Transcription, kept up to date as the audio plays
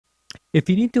If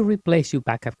you need to replace your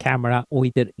backup camera or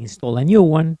either install a new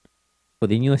one for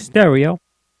the new stereo,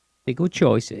 the good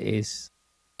choice is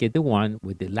get the one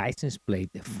with the license plate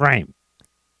frame.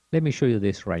 Let me show you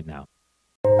this right now.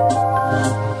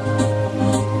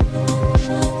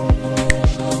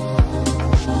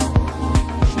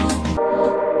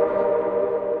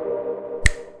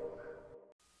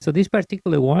 So this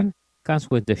particular one comes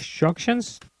with the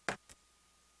instructions.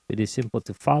 It is simple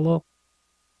to follow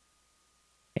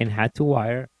and how to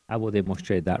wire. I will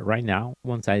demonstrate that right now.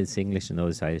 One side is English and the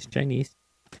other side is Chinese.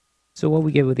 So what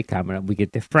we get with the camera, we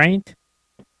get the frame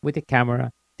with the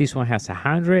camera. This one has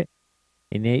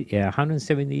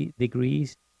 170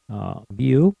 degrees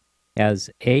view, has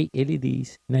 8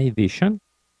 LEDs, night vision.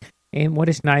 And what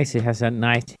is nice, it has a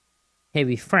nice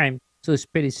heavy frame, so it's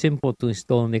pretty simple to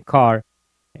install in the car,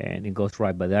 and it goes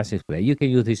right by the access plate. You can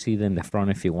use this either in the front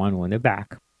if you want or in the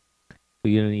back, so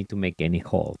you don't need to make any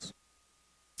holes.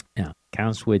 Now,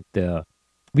 comes with the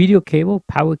video cable,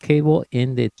 power cable,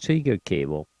 and the trigger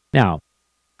cable. Now,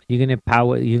 you're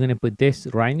gonna put this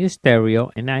right in your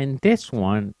stereo, and in this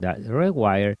one, that red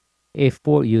wire is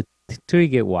for your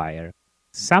trigger wire.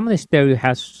 Some of the stereo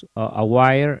has a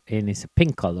wire and it's a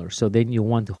pink color, so then you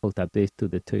want to hook up this to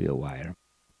the trigger wire.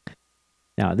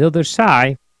 Now, the other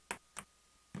side,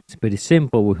 it's pretty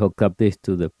simple. We hook up this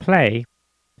to the play,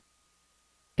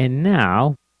 and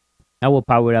now I will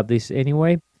power up this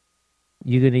anyway.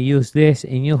 You're gonna use this,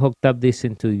 and you hooked up this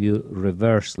into your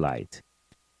reverse light.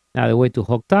 Now, the way to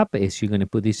hook up is you're gonna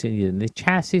put this in the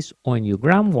chassis or in your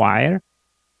ground wire,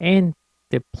 and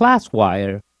the plus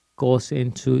wire goes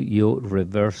into your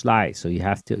reverse light. So you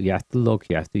have to look.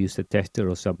 You have to use a tester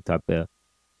or some type of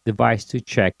device to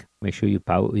check. Make sure you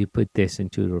put this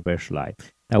into the reverse light.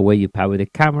 That way you power the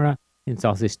camera,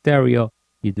 installs the stereo.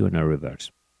 You're doing a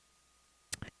reverse.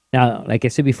 Now, like I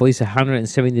said before, it's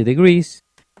 170 degrees.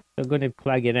 So I'm going to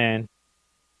plug it in.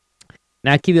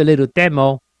 Now I'll give you a little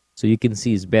demo so you can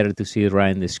see. It's better to see it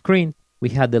right on the screen. We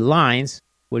have the lines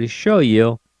where it show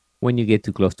you when you get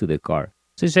too close to the car.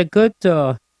 So it's a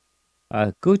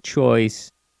good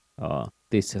choice,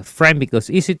 this frame, because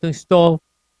easy to install,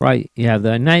 right? You have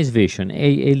the nice vision,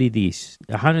 8 LEDs,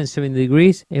 170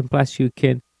 degrees, and plus you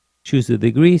can choose the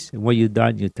degrees, and when you're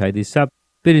done, you tie this up.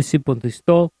 Very simple to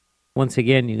install. Once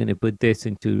again, you're going to put this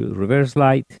into reverse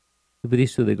light, you put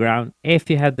this to the ground. If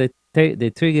you have the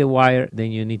trigger wire,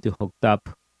 then you need to hook up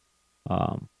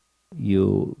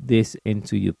this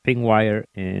into your pin wire,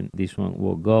 and this one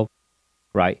will go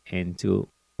right into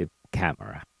the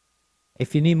camera.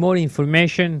 If you need more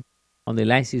information on the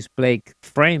license plate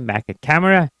frame backup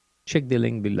camera, check the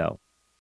link below.